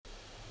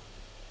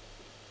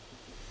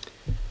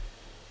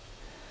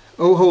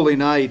O Holy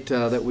Night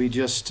that we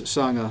just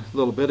sung a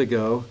little bit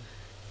ago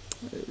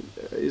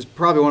is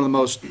probably one of the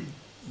most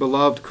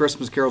beloved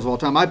Christmas carols of all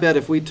time. I bet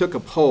if we took a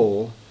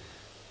poll,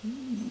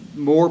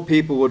 more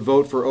people would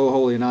vote for O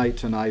Holy Night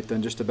tonight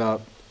than just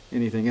about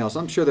anything else.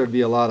 I'm sure there'd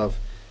be a lot of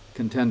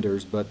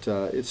contenders, but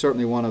it's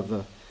certainly one of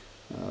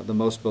the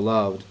most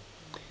beloved.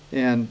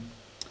 And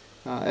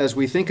as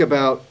we think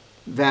about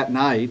that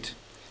night,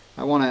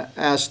 I want to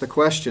ask the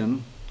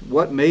question,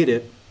 what made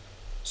it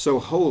so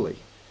holy?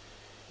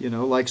 You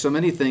know, like so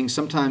many things,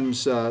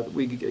 sometimes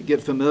we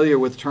get familiar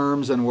with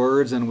terms and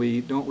words and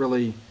we don't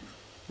really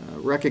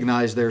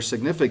recognize their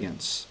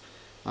significance.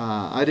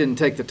 I didn't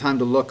take the time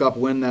to look up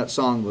when that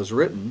song was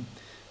written,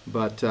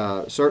 but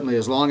certainly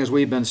as long as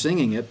we've been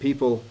singing it,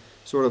 people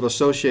sort of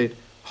associate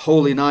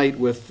Holy Night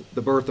with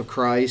the birth of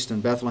Christ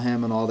and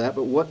Bethlehem and all that,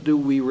 but what do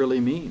we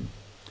really mean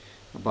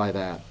by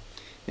that?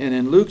 And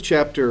in Luke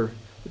chapter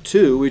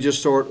 2, we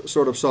just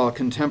sort of saw a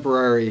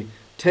contemporary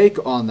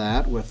take on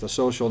that with the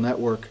social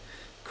network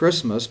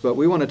Christmas, but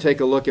we want to take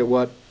a look at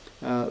what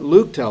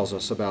Luke tells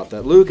us about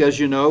that. Luke, as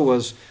you know,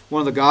 was one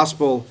of the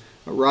gospel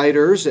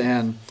writers,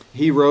 and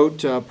he wrote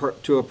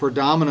to a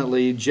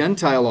predominantly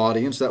Gentile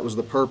audience. That was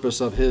the purpose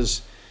of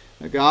his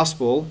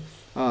gospel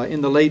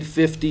in the late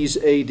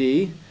 50s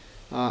A.D.,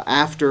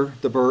 after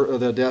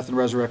the death and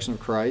resurrection of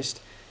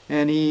Christ.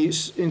 And he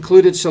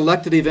included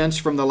selected events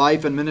from the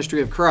life and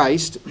ministry of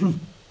Christ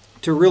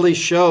to really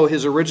show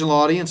his original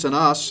audience and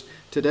us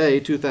today,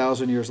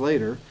 2,000 years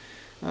later,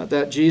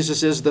 that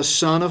Jesus is the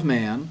Son of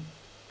Man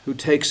who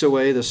takes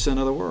away the sin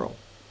of the world.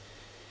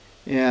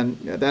 And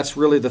that's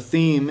really the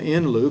theme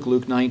in Luke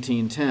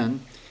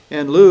 19:10.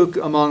 And Luke,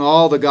 among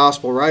all the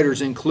gospel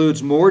writers,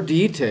 includes more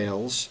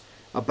details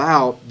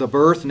about the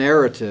birth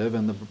narrative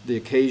and the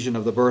occasion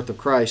of the birth of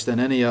Christ than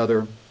any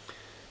other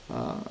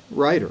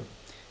writer.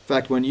 In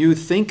fact, when you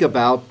think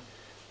about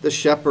the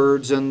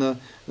shepherds and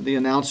the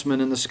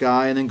announcement in the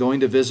sky and then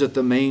going to visit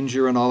the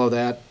manger and all of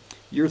that,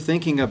 you're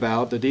thinking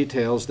about the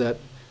details that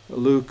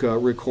Luke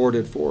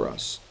recorded for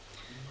us.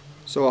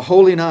 So a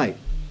holy night.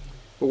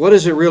 But what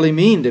does it really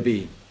mean to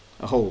be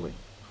a holy?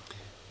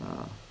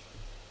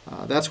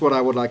 That's what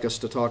I would like us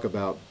to talk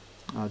about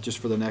just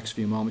for the next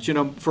few moments. You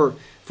know,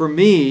 for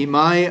me,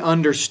 my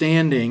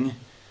understanding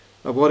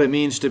of what it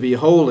means to be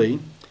holy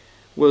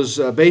was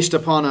based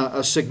upon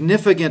a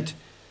significant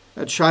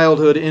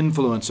childhood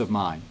influence of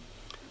mine.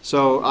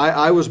 So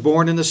I was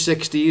born in the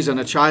 60s and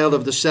a child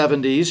of the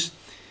 70s.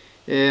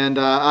 And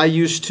I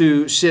used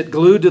to sit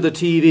glued to the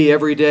TV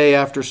every day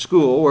after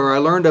school where I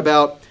learned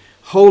about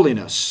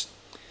holiness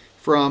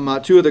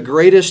from two of the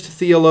greatest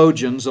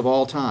theologians of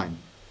all time,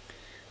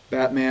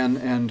 Batman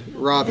and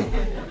Robin.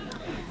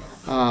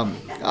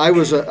 I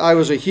was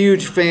a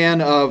huge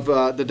fan of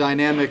the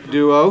dynamic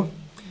duo,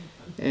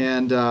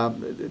 and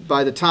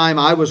by the time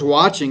I was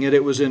watching it,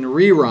 it was in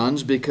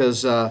reruns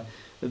because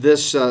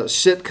this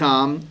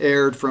sitcom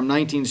aired from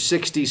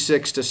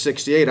 1966 to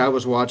 68. I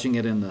was watching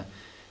it in the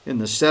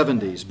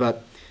 70s,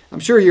 but I'm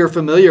sure you're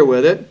familiar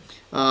with it.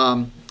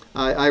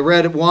 I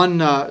read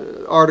one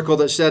article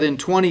that said in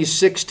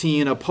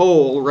 2016 a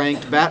poll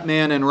ranked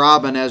Batman and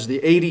Robin as the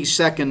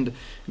 82nd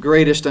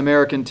greatest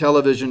American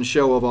television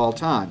show of all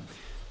time.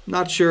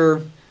 Not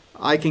sure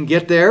I can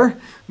get there,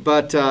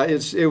 but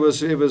it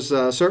was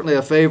certainly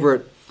a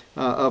favorite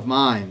of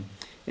mine.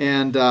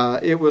 And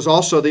it was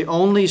also the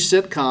only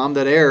sitcom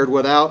that aired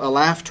without a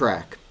laugh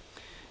track.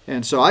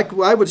 And so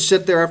I would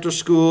sit there after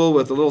school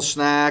with a little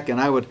snack,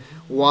 and I would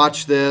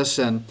watch this.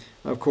 And,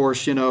 of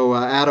course, you know,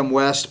 Adam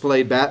West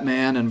played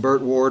Batman, and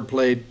Burt Ward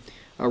played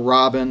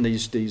Robin,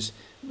 these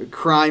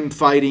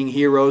crime-fighting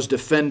heroes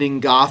defending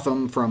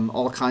Gotham from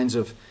all kinds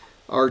of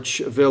arch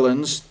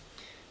villains.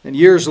 And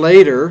years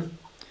later,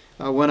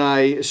 when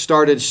I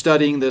started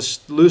studying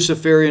this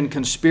Luciferian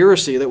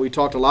conspiracy that we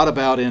talked a lot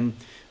about in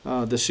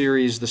the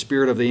series The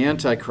Spirit of the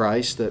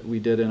Antichrist that we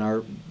did in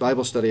our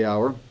Bible study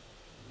hour,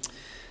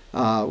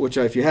 which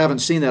if you haven't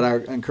seen that, I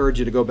encourage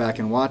you to go back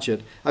and watch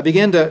it. I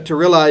began to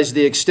realize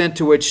the extent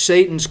to which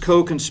Satan's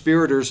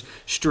co-conspirators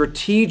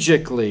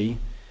strategically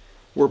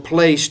were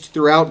placed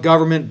throughout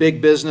government,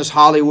 big business,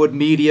 Hollywood,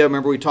 media.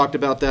 Remember we talked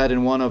about that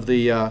in one of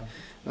the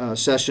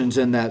sessions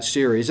in that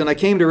series. And I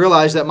came to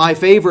realize that my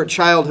favorite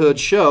childhood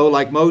show,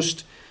 like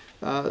most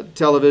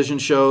television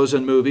shows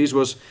and movies,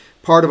 was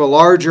part of a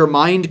larger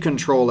mind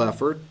control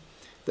effort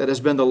that has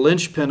been the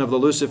linchpin of the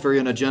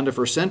Luciferian agenda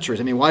for centuries.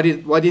 I mean, why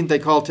didn't they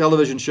call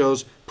television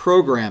shows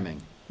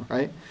programming,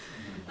 right?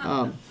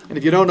 And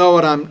if you don't know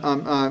what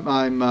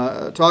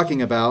I'm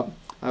talking about,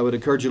 I would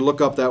encourage you to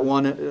look up that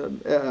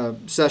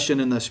one session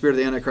in the Spirit of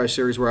the Antichrist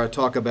series where I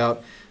talk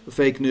about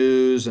fake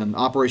news and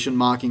Operation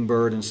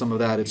Mockingbird and some of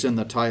that. It's in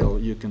the title.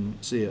 You can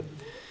see it.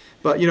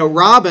 But, you know,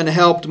 Robin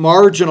helped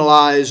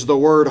marginalize the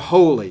word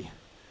holy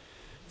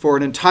for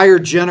an entire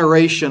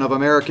generation of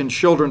American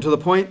children to the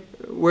point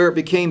where it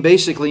became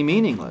basically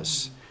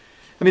meaningless.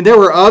 I mean, there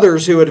were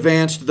others who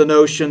advanced the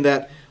notion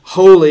that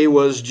holy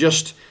was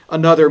just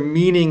another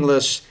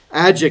meaningless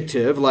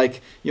adjective,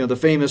 like, you know, the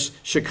famous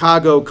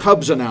Chicago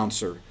Cubs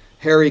announcer,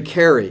 Harry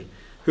Carey,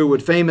 who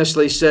would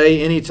famously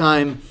say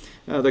anytime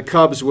the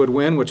Cubs would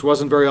win, which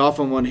wasn't very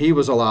often when he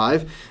was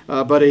alive,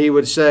 but he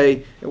would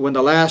say when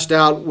the last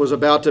out was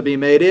about to be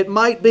made, it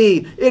might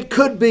be, it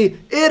could be,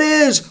 it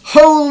is,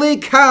 holy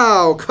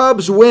cow,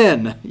 Cubs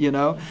win,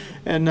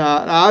 And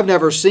I've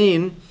never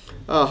seen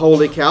a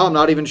holy cow. I'm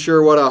not even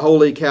sure what a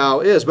holy cow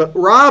is. But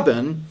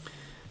Robin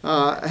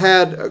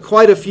had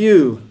quite a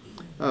few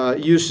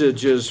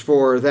usages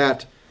for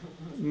that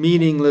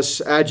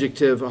meaningless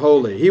adjective,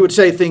 holy. He would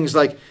say things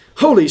like,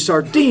 holy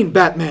sardine,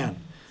 Batman,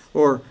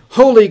 or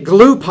holy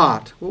glue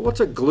pot. Well, what's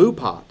a glue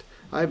pot?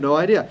 I have no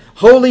idea.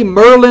 Holy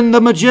Merlin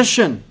the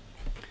magician.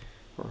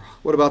 Or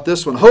what about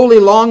this one? Holy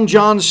Long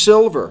John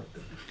Silver.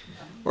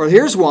 Or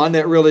here's one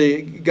that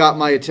really got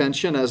my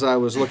attention as I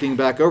was looking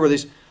back over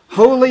these.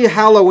 Holy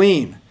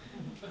Halloween.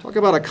 Talk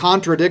about a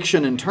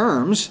contradiction in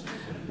terms.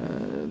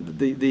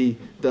 The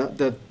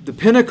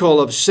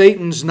pinnacle of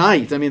Satan's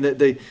night. I mean,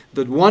 the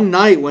one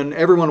night when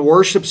everyone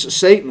worships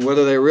Satan,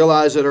 whether they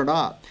realize it or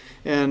not.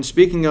 And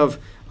speaking of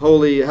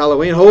Holy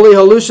Halloween, holy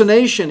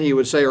hallucination, he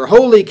would say, or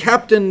holy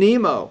Captain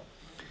Nemo.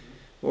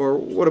 Or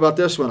what about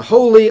this one?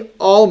 Holy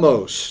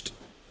almost.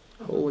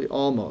 Holy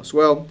almost.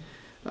 Well,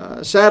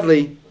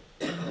 sadly,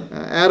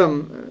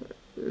 Adam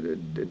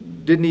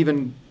didn't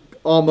even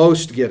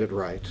almost get it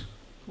right.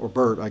 Or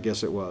Bert, I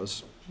guess it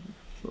was.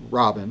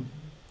 Robin.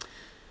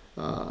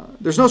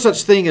 There's no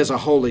such thing as a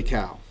holy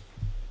cow.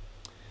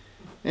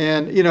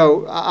 And,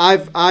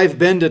 I've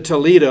been to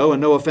Toledo,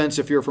 and no offense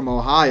if you're from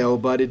Ohio,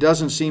 but it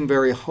doesn't seem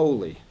very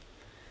holy.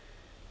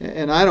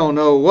 And I don't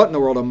know what in the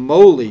world a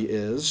moly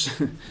is.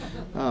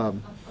 I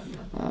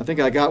think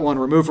I got one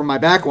removed from my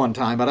back one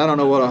time, but I don't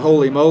know what a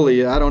holy moly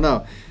is. I don't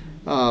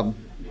know.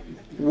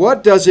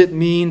 What does it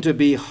mean to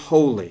be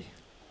holy?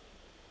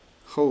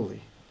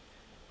 Holy.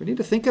 We need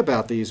to think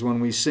about these when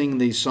we sing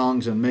these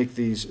songs and make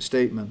these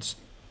statements.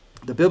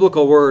 The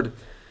biblical word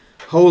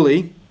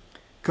holy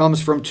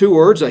comes from two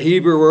words, a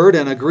Hebrew word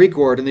and a Greek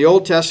word. In the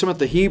Old Testament,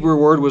 the Hebrew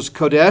word was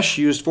kodesh,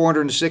 used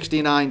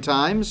 469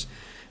 times.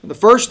 And the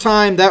first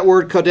time that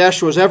word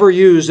kodesh was ever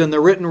used in the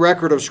written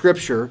record of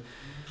Scripture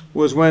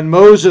was when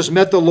Moses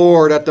met the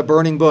Lord at the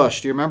burning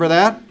bush. Do you remember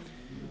that?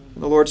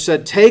 And the Lord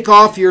said, take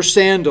off your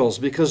sandals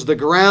because the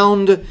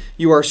ground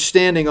you are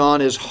standing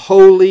on is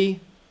holy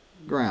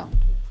ground.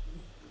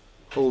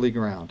 Holy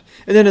ground.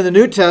 And then in the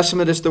New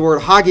Testament, it's the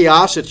word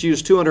hagios. It's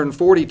used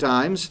 240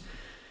 times.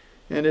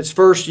 And its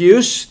first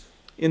use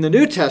in the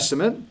New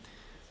Testament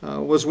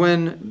was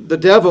when the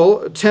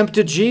devil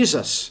tempted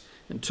Jesus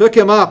and took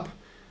him up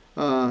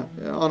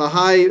on a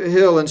high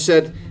hill and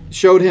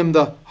showed him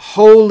the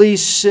holy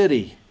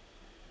city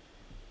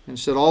and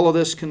said, all of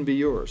this can be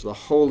yours, the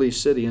holy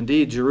city.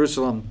 Indeed,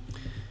 Jerusalem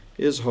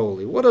is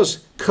holy. What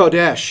does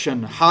kodesh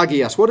and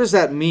hagios, what does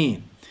that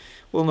mean?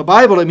 Well, in the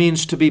Bible, it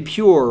means to be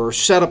pure or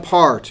set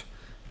apart.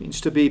 It means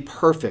to be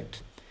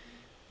perfect.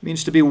 It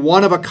means to be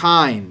one of a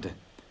kind,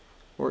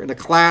 or in a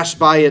class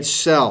by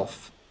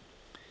itself.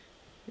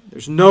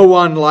 There's no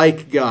one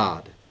like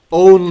God.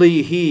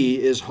 Only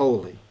He is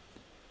holy.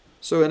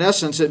 So in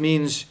essence, it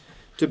means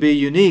to be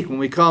unique. When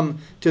we come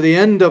to the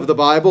end of the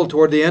Bible,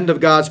 toward the end of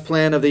God's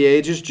plan of the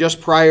ages,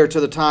 just prior to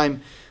the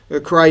time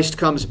Christ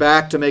comes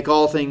back to make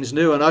all things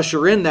new and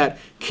usher in that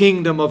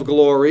kingdom of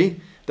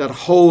glory, that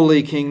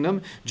holy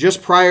kingdom,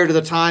 just prior to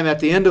the time at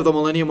the end of the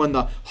millennium when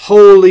the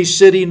holy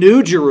city,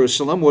 New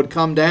Jerusalem, would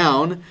come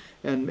down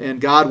and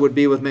God would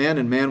be with man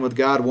and man with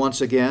God once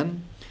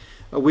again.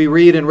 We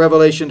read in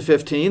Revelation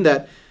 15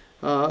 that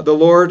the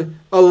Lord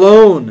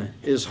alone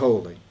is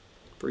holy,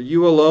 for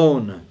you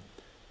alone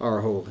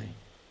are holy.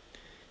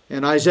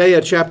 In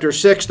Isaiah chapter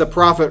 6, the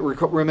prophet,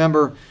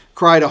 remember,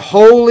 cried,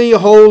 holy,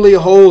 holy,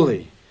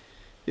 holy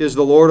is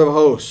the Lord of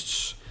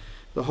hosts.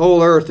 The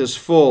whole earth is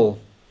full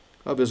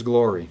of His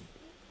glory.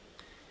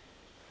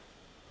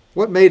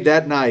 What made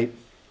that night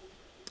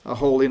a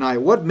holy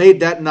night? What made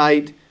that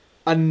night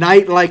a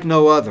night like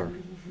no other?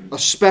 A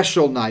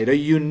special night, a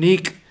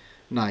unique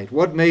night.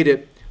 What made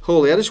it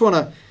holy? I just want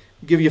to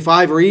give you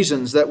 5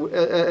 reasons that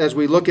as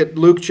we look at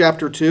Luke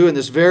chapter 2 and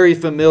this very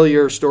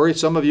familiar story,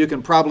 some of you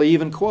can probably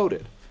even quote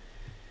it,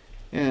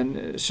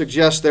 and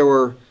suggest there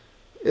were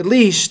at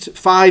least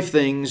 5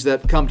 things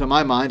that come to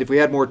my mind. If we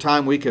had more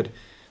time, we could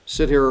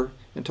sit here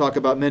and talk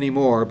about many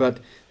more, but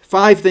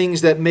 5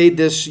 things that made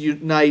this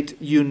night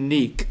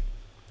unique,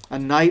 a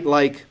night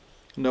like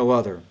no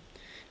other.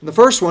 And the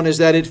first one is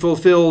that it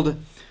fulfilled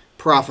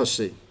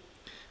prophecy.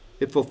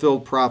 It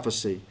fulfilled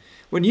prophecy.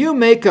 When you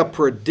make a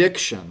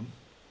prediction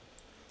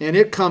and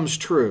it comes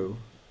true,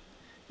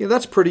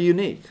 that's pretty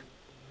unique.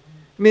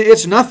 I mean,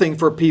 it's nothing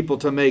for people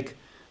to make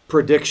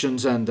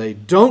predictions and they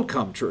don't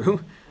come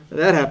true.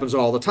 That happens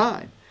all the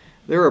time.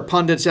 There are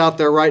pundits out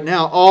there right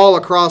now all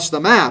across the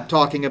map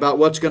talking about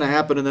what's going to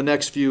happen in the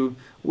next few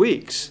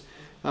weeks.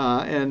 You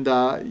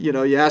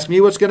ask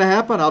me what's going to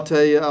happen, I'll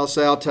tell you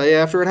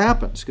after it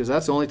happens, because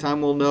that's the only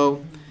time we'll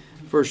know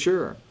for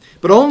sure.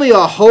 But only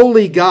a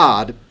holy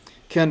God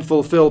can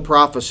fulfill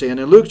prophecy. And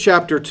in Luke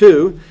chapter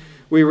 2,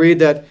 we read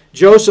that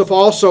Joseph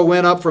also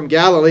went up from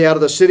Galilee out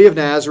of the city of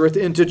Nazareth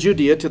into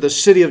Judea to the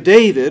city of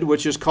David,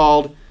 which is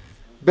called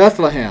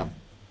Bethlehem.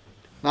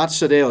 Not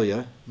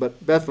Sedalia,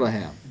 but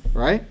Bethlehem,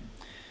 right?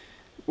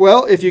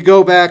 Well, if you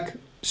go back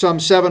some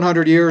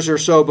 700 years or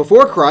so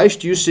before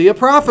Christ, you see a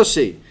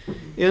prophecy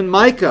in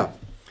Micah,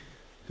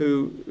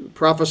 who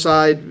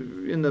prophesied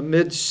in the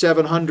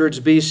mid-700s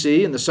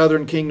BC in the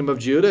southern kingdom of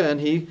Judah,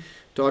 and he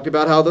talked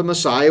about how the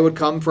Messiah would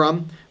come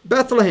from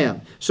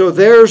Bethlehem. So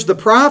there's the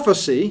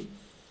prophecy,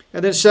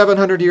 and then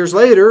 700 years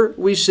later,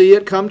 we see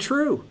it come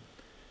true.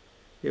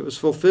 It was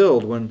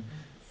fulfilled when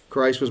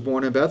Christ was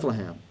born in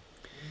Bethlehem.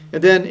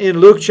 And then in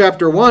Luke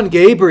chapter 1,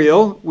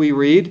 Gabriel, we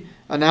read,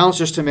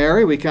 announces to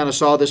Mary, we kind of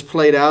saw this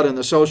played out in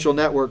the social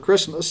network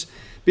Christmas,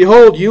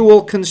 "Behold, you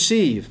will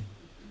conceive."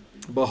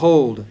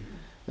 Behold,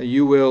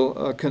 you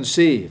will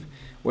conceive.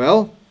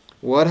 Well,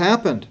 what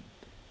happened?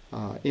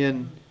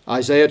 In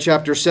Isaiah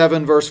chapter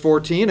 7, verse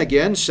 14,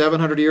 again,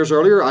 700 years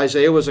earlier,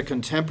 Isaiah was a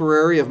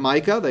contemporary of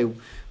Micah. They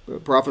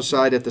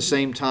prophesied at the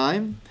same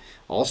time.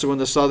 Also in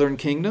the southern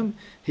kingdom,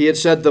 he had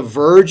said, "The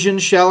virgin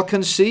shall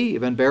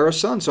conceive and bear a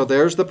son." So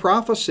there's the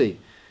prophecy.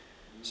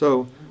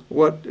 So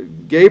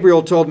what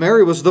Gabriel told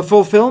Mary was the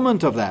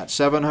fulfillment of that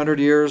 700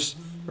 years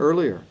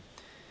earlier.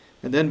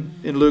 And then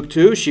in Luke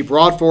 2, she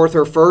brought forth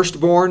her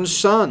firstborn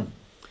son.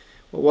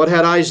 Well, what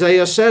had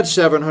Isaiah said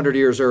 700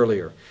 years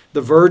earlier?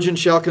 The virgin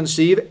shall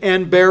conceive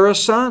and bear a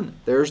son.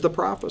 There's the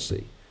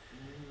prophecy.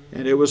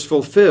 And it was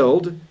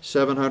fulfilled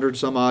 700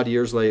 some odd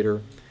years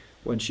later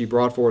when she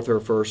brought forth her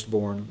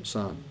firstborn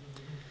son.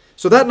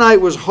 So that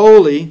night was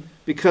holy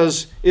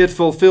because it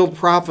fulfilled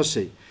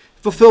prophecy.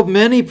 It fulfilled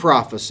many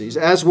prophecies,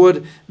 as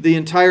would the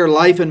entire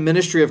life and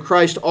ministry of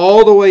Christ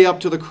all the way up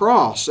to the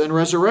cross and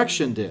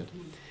resurrection did.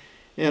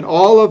 And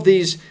all of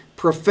these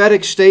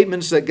prophetic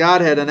statements that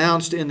God had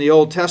announced in the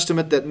Old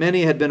Testament that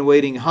many had been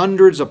waiting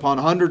hundreds upon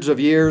hundreds of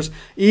years,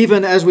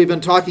 even as we've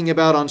been talking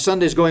about on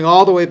Sundays, going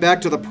all the way back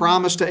to the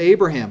promise to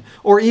Abraham,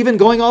 or even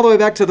going all the way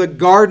back to the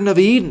Garden of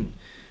Eden,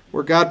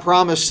 where God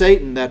promised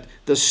Satan that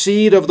the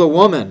seed of the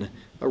woman,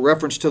 a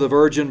reference to the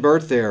virgin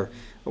birth there,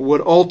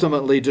 would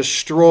ultimately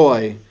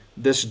destroy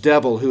this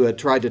devil who had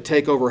tried to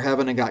take over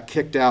heaven and got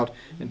kicked out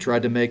and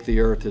tried to make the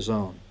earth his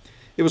own.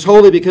 It was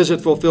holy because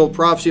it fulfilled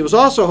prophecy. It was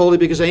also holy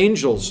because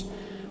angels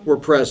were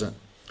present.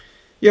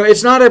 You know,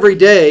 it's not every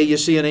day you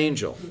see an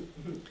angel.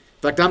 In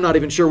fact, I'm not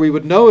even sure we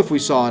would know if we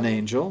saw an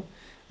angel.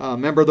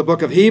 Remember, the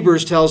book of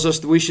Hebrews tells us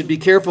that we should be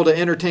careful to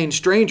entertain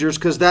strangers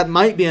because that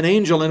might be an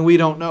angel and we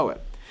don't know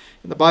it.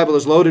 And the Bible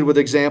is loaded with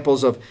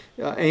examples of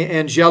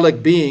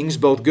angelic beings,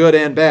 both good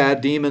and bad,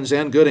 demons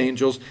and good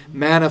angels,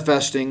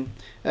 manifesting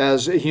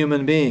as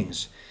human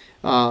beings.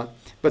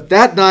 But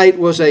that night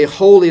was a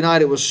holy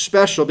night. It was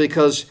special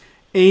because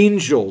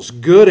angels,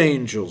 good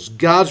angels,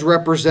 God's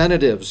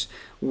representatives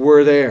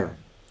were there.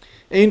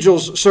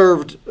 Angels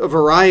served a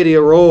variety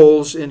of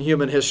roles in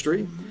human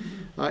history,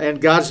 and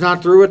God's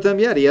not through with them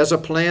yet. He has a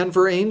plan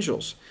for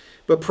angels.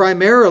 But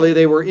primarily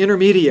they were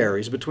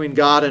intermediaries between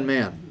God and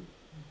man.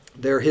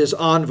 They're his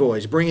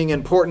envoys, bringing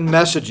important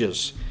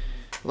messages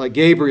like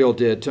Gabriel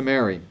did to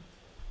Mary.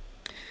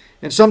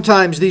 And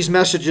sometimes these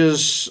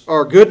messages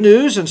are good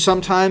news and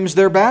sometimes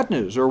they're bad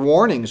news or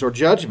warnings or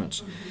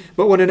judgments.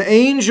 But when an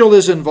angel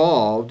is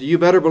involved, you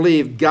better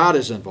believe God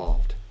is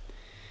involved.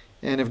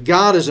 And if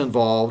God is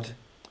involved,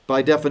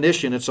 by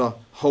definition, it's a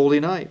holy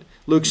night.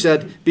 Luke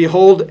said,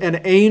 "Behold,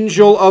 an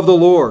angel of the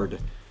Lord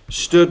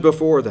stood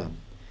before them,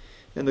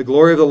 and the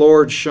glory of the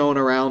Lord shone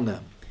around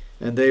them,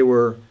 and they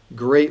were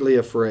greatly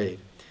afraid."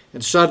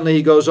 And suddenly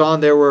he goes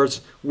on, there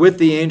was with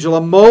the angel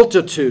a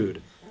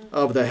multitude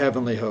of the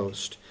heavenly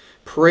host,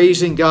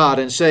 praising God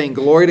and saying,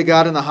 "Glory to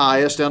God in the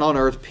highest, and on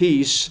earth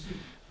peace,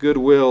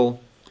 goodwill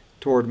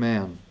toward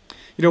man."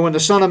 You know, when the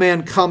Son of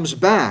Man comes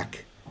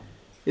back,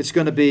 it's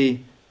going to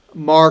be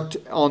marked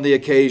on the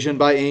occasion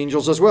by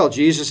angels as well.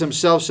 Jesus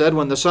himself said,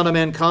 when the Son of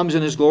Man comes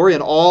in his glory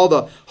and all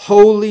the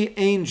holy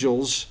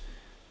angels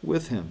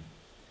with him.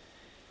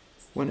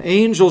 When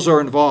angels are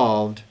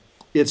involved,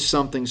 it's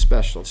something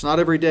special. It's not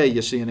every day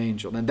you see an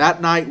angel. And that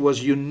night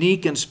was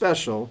unique and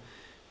special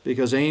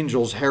because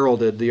angels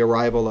heralded the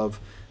arrival of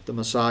the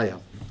Messiah.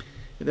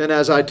 And then,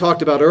 as I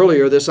talked about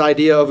earlier, this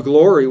idea of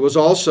glory was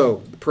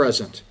also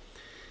present.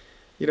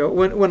 You know,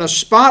 when a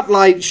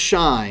spotlight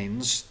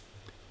shines,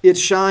 it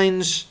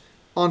shines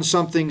on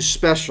something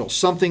special,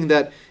 something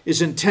that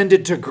is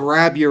intended to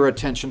grab your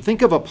attention.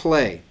 Think of a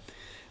play.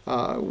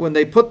 When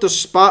they put the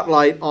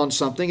spotlight on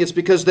something, it's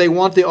because they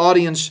want the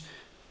audience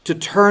to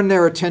turn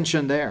their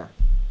attention there.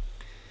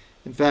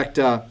 In fact,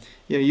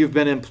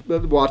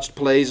 you've watched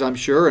plays, I'm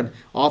sure, and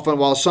often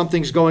while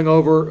something's going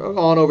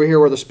on over here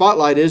where the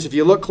spotlight is, if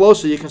you look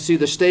closely, you can see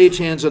the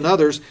stagehands and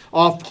others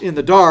off in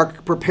the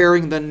dark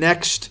preparing the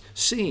next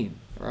scene,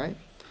 right?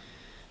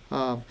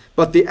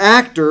 But the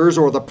actors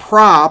or the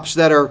props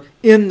that are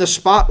in the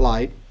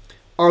spotlight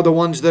are the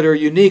ones that are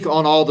unique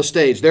on all the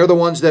stage. They're the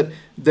ones that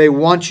they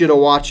want you to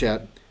watch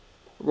right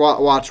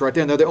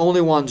there. And they're the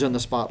only ones in the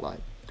spotlight.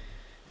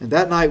 And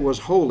that night was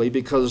holy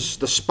because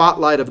the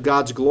spotlight of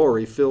God's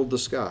glory filled the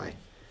sky.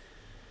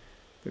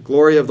 The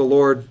glory of the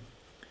Lord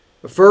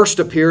first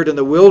appeared in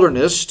the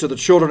wilderness to the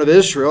children of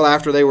Israel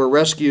after they were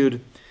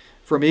rescued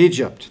from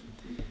Egypt.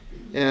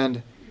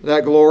 And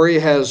that glory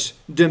has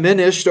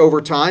diminished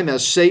over time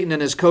as Satan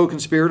and his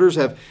co-conspirators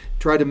have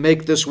tried to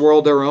make this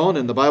world their own.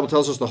 And the Bible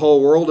tells us the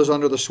whole world is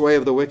under the sway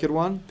of the wicked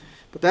one.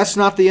 But that's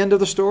not the end of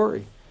the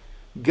story.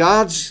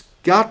 God's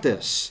got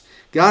this.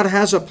 God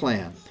has a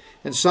plan.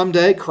 And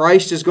someday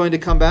Christ is going to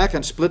come back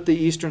and split the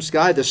eastern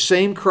sky. The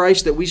same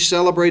Christ that we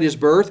celebrate his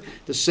birth,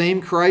 the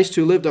same Christ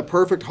who lived a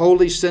perfect,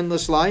 holy,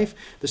 sinless life,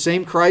 the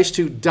same Christ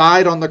who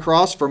died on the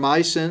cross for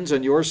my sins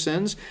and your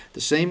sins, the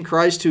same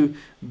Christ who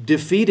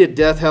defeated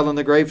death, hell, and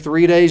the grave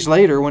 3 days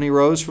later when he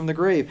rose from the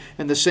grave,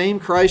 and the same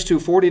Christ who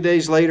 40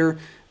 days later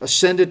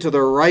ascended to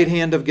the right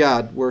hand of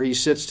God, where he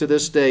sits to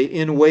this day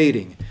in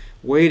waiting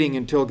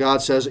until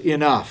God says,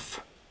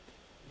 enough.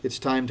 It's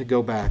time to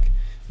go back.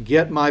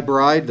 Get my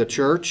bride, the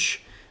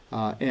church,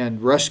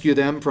 and rescue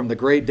them from the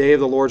great day of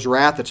the Lord's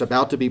wrath that's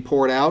about to be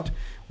poured out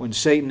when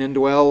Satan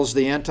indwells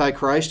the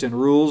Antichrist and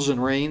rules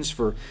and reigns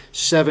for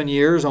 7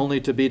 years,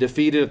 only to be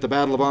defeated at the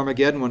Battle of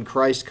Armageddon when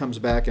Christ comes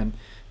back and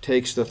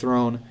takes the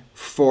throne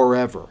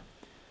forever,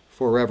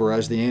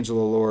 as the angel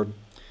of the Lord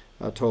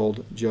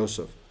told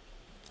Joseph.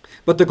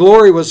 But the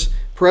glory was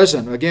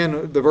present.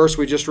 Again, the verse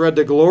we just read,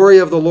 the glory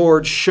of the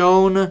Lord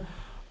shone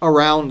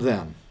around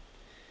them.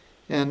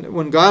 And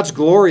when God's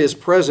glory is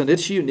present,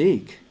 it's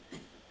unique.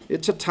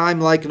 It's a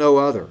time like no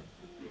other.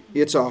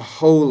 It's a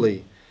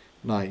holy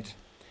night.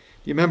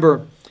 You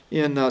remember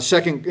in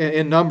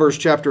Numbers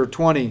chapter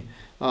 20,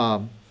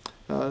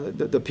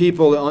 the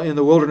people in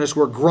the wilderness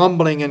were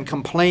grumbling and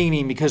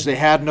complaining because they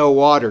had no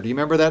water. Do you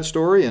remember that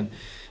story? And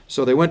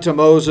so they went to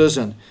Moses,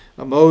 and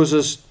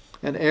Moses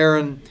and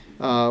Aaron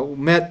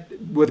met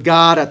with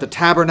God at the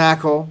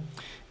tabernacle.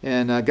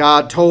 And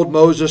God told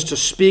Moses to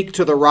speak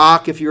to the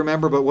rock, if you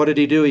remember, but what did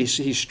he do?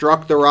 He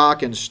struck the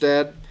rock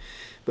instead.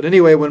 But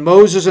anyway, when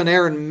Moses and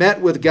Aaron met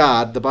with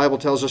God, the Bible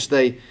tells us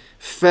they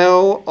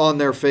fell on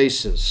their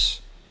faces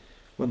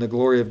when the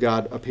glory of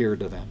God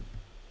appeared to them.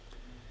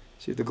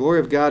 See, the glory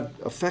of God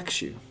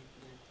affects you.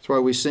 That's why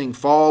we sing,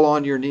 fall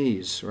on your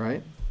knees,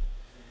 right?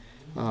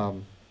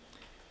 And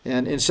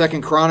in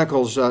 2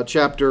 Chronicles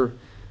chapter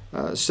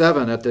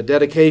 7, at the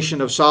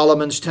dedication of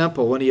Solomon's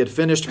temple, when he had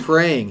finished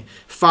praying,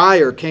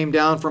 fire came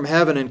down from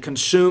heaven and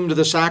consumed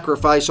the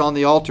sacrifice on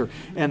the altar.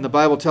 And the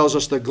Bible tells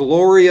us the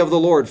glory of the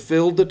Lord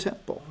filled the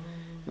temple.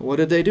 And what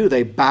did they do?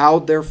 They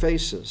bowed their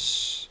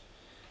faces.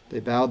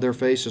 They bowed their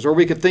faces. Or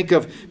we could think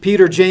of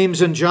Peter,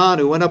 James, and John,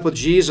 who went up with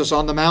Jesus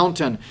on the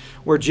mountain,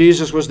 where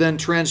Jesus was then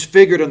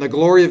transfigured and the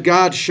glory of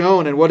God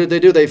shone. And what did they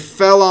do? They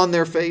fell on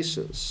their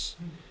faces.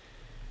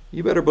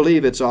 You better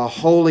believe it's a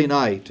holy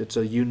night. It's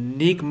a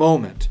unique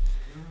moment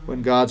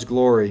when God's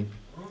glory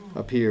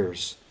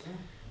appears.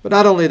 But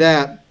not only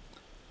that,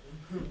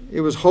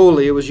 it was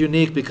holy, it was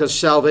unique because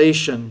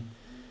salvation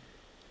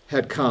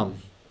had come.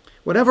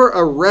 Whenever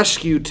a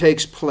rescue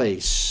takes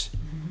place,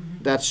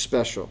 that's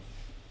special.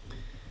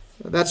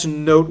 That's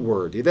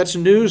noteworthy. That's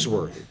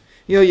newsworthy.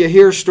 You know, you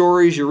hear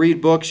stories, you read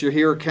books, you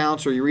hear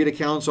accounts, or you read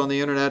accounts on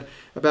the internet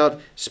about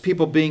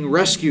people being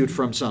rescued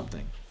from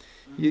something.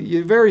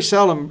 You very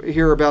seldom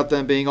hear about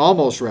them being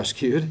almost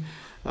rescued.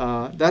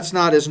 That's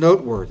not as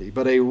noteworthy.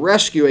 But a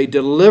rescue, a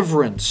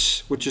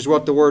deliverance, which is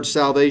what the word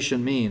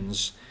salvation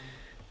means,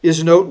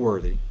 is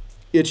noteworthy.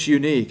 It's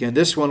unique. And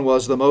this one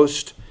was the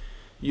most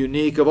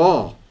unique of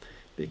all,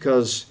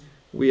 because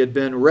we had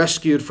been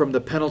rescued from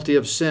the penalty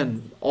of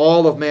sin,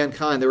 all of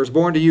mankind. There was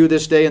born to you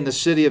this day in the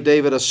city of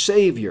David a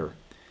Savior,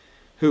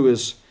 who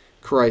is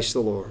Christ the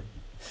Lord.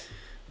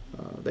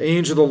 The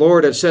angel of the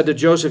Lord had said to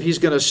Joseph, he's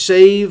going to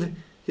save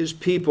his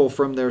people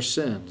from their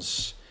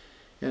sins.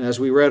 And as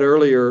we read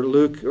earlier,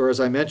 Luke, or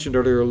as I mentioned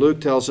earlier, Luke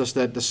tells us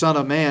that the Son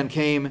of Man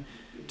came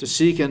to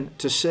seek and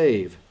to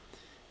save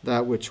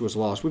that which was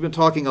lost. We've been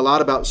talking a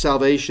lot about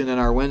salvation in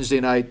our Wednesday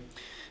night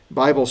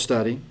Bible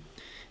study.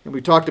 And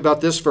we talked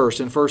about this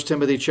verse in 1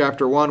 Timothy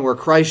chapter 1, where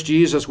Christ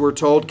Jesus, we're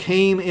told,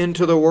 came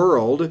into the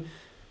world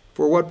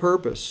for what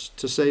purpose?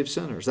 To save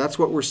sinners. That's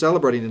what we're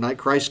celebrating tonight,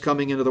 Christ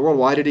coming into the world.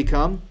 Why did he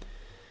come?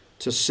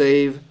 To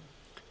save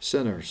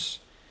sinners.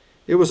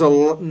 It was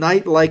a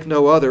night like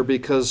no other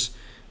because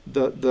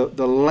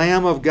the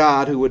Lamb of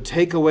God who would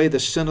take away the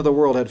sin of the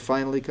world had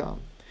finally come.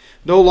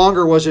 No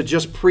longer was it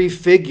just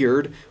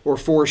prefigured or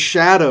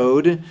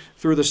foreshadowed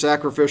through the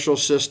sacrificial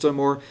system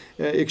or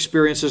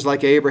experiences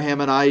like Abraham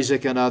and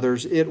Isaac and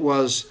others. It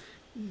was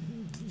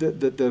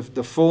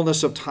the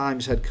fullness of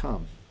times had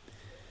come.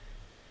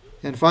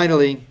 And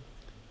finally,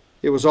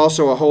 it was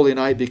also a holy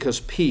night because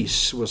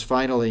peace was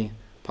finally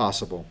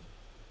possible.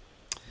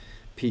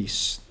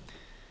 Peace.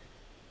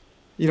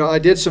 You know, I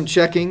did some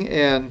checking,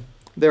 and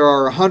there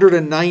are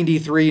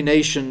 193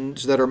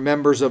 nations that are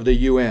members of the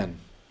UN.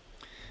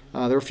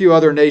 There are a few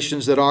other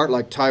nations that aren't,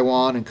 like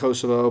Taiwan and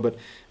Kosovo, but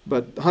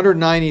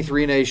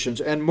 193 nations,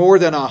 and more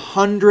than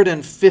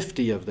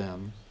 150 of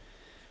them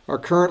are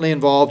currently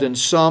involved in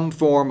some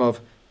form of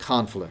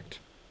conflict.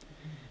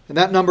 And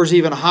that number's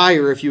even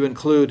higher if you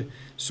include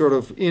sort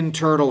of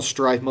internal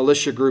strife,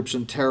 militia groups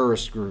and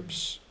terrorist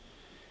groups.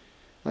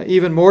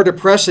 Even more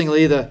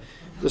depressingly, the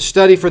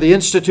study for the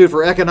Institute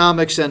for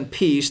Economics and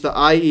Peace, the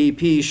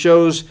IEP,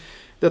 shows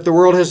that the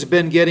world has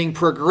been getting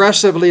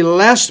progressively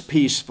less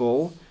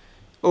peaceful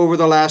over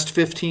the last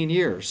 15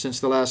 years, since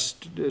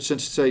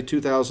say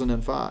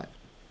 2005.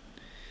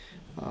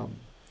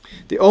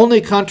 The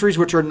only countries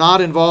which are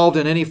not involved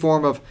in any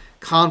form of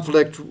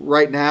conflict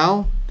right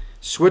now: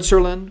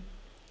 Switzerland,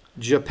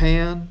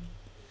 Japan,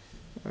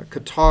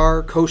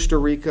 Qatar, Costa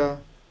Rica,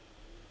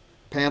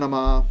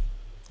 Panama,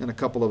 and a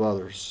couple of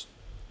others.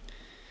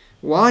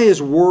 Why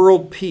is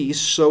world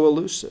peace so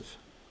elusive?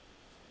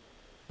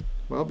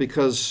 Well,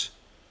 because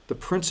the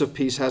Prince of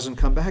Peace hasn't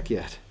come back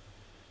yet.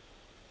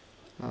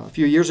 A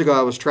few years ago,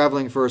 I was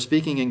traveling for a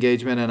speaking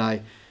engagement, and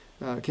I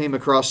came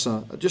across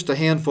just a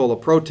handful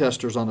of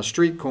protesters on a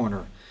street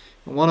corner.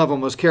 And one of them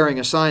was carrying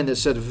a sign that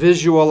said,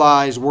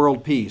 "Visualize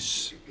world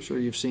peace." I'm sure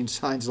you've seen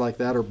signs like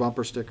that or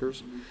bumper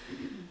stickers.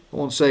 I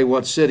won't say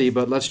what city,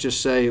 but let's just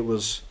say it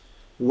was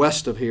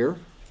west of here,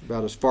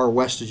 about as far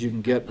west as you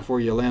can get before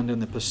you land in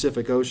the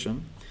Pacific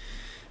Ocean.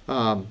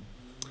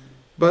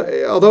 But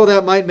although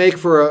that might make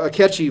for a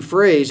catchy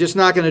phrase, it's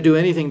not going to do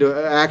anything to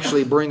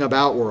actually bring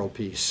about world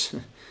peace.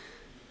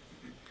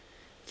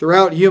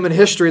 Throughout human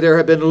history, there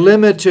have been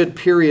limited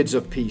periods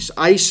of peace,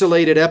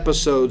 isolated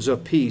episodes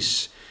of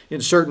peace in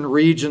certain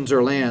regions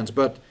or lands,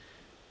 but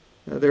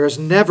there has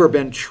never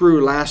been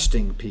true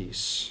lasting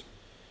peace.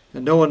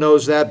 And no one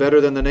knows that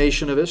better than the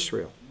nation of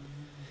Israel.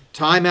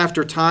 Time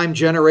after time,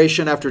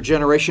 generation after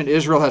generation,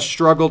 Israel has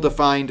struggled to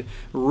find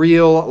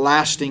real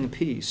lasting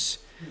peace.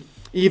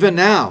 Even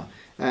now,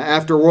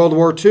 after World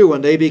War II,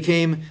 when they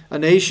became a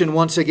nation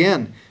once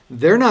again,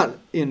 they're not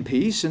in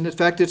peace. And in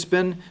fact, it's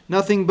been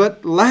nothing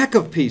but lack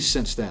of peace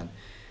since then.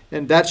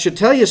 And that should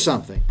tell you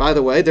something. By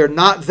the way, they're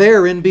not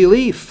there in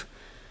belief.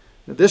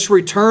 This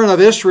return of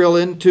Israel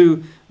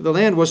into the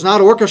land was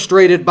not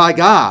orchestrated by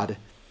God. In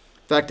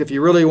fact, if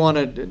you really want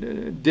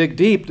to dig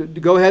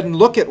deep, go ahead and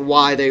look at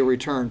why they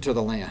returned to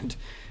the land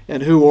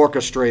and who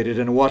orchestrated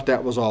and what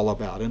that was all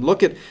about. And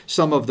look at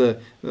some of the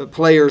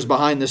players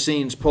behind the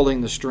scenes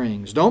pulling the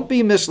strings. Don't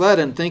be misled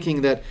in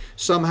thinking that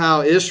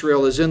somehow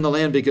Israel is in the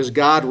land because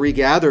God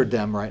regathered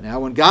them right now.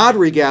 When God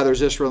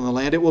regathers Israel in the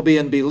land, it will be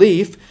in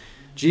belief.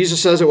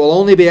 Jesus says it will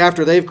only be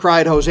after they've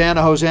cried,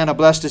 "Hosanna, Hosanna,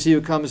 blessed is he who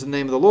comes in the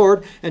name of the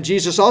Lord." And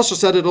Jesus also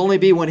said it'll only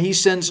be when he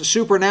sends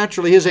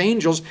supernaturally his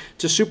angels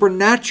to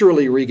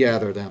supernaturally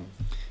regather them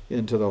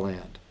into the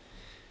land.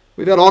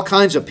 We've had all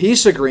kinds of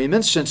peace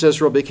agreements since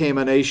Israel became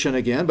a nation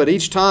again, but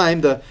each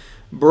time the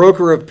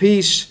broker of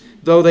peace,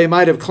 though they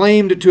might have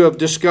claimed to have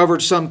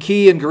discovered some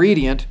key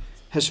ingredient,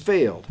 has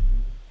failed.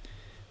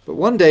 But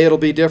one day it'll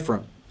be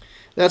different.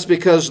 That's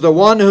because the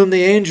one whom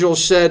the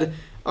angels said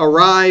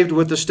arrived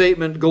with the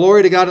statement,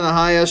 "Glory to God in the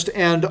highest,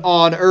 and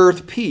on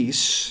earth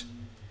peace,"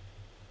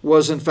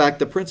 was in fact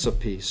the Prince of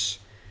Peace.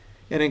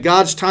 And in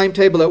God's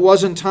timetable, it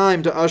wasn't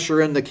time to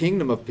usher in the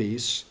kingdom of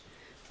peace.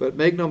 But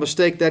make no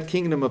mistake, that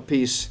kingdom of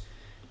peace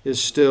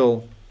is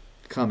still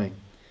coming.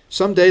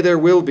 Someday there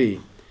will be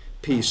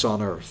peace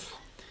on earth.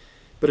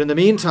 But in the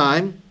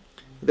meantime,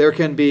 there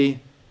can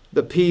be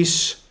the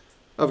peace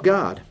of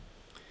God.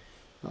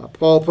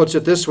 Paul puts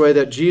it this way,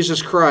 that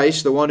Jesus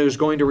Christ, the one who's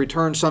going to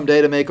return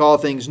someday to make all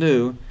things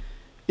new,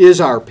 is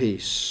our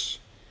peace.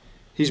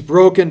 He's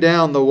broken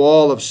down the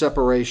wall of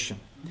separation.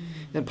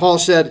 And Paul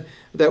said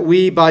that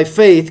we, by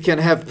faith, can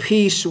have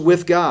peace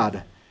with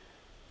God.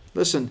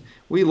 Listen,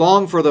 we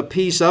long for the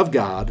peace of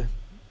God.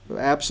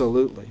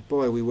 Absolutely.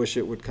 Boy, we wish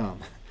it would come.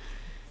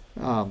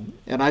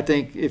 And I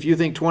think if you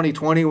think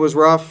 2020 was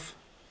rough,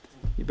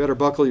 you better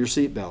buckle your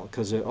seatbelt,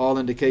 because all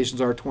indications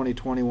are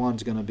 2021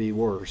 is going to be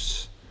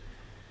worse.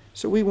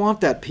 So we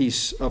want that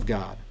peace of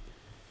God.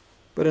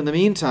 But in the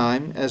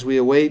meantime, as we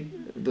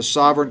await the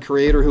sovereign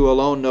Creator who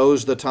alone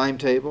knows the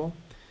timetable,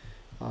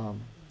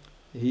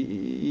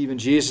 even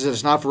Jesus said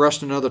it's not for us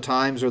to know the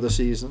times or the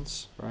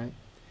seasons, right?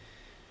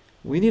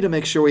 We need to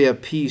make sure we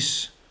have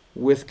peace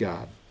with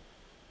God.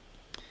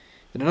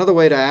 And another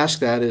way to ask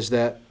that is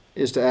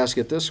to ask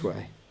it this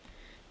way.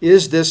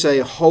 Is this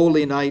a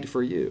holy night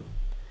for you?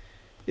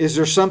 Is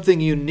there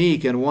something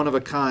unique and one of a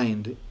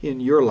kind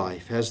in your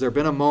life? Has there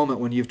been a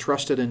moment when you've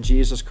trusted in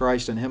Jesus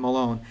Christ and him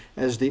alone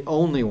as the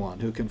only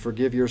one who can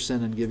forgive your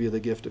sin and give you the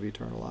gift of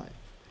eternal life?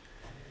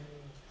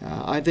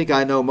 I think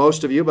I know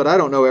most of you, but I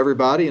don't know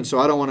everybody, and so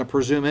I don't want to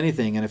presume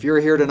anything. And if you're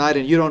here tonight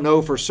and you don't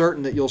know for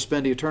certain that you'll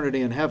spend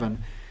eternity in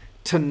heaven,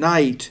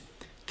 tonight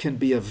can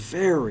be a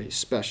very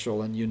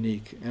special and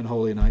unique and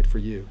holy night for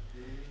you.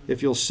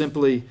 If you'll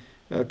simply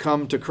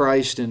come to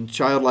Christ in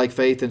childlike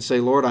faith and say,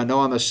 "Lord, I know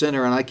I'm a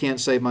sinner and I can't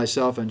save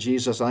myself, and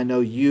Jesus, I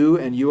know you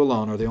and you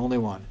alone are the only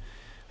one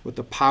with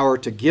the power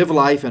to give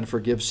life and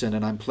forgive sin,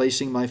 and I'm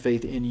placing my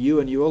faith in you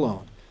and you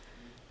alone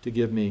to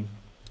give me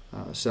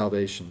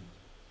salvation."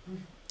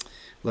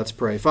 Let's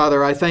pray.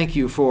 Father, I thank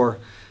you for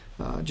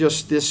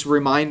just this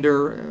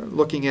reminder,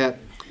 looking at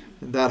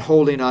that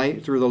holy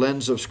night through the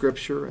lens of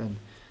Scripture and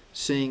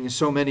seeing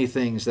so many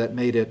things that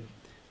made it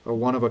a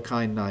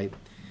one-of-a-kind night.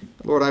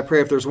 Lord, I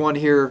pray if there's one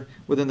here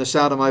within the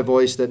sound of my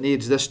voice that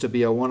needs this to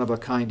be a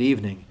one-of-a-kind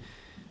evening,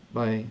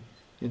 by,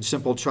 in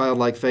simple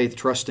childlike faith,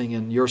 trusting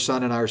in your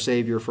Son and our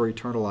Savior for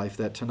eternal life,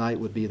 that tonight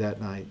would be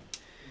that night.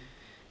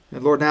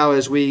 And Lord, now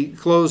as we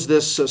close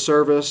this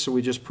service,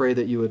 we just pray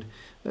that you would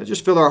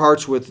just fill our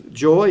hearts with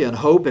joy and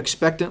hope,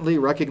 expectantly,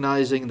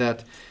 recognizing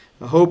that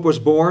hope was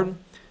born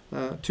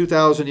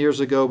 2,000 years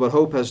ago, but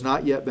hope has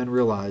not yet been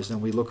realized,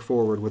 and we look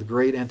forward with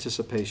great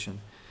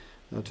anticipation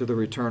to the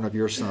return of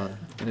your Son.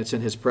 And it's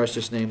in his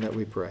precious name that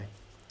we pray.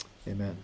 Amen.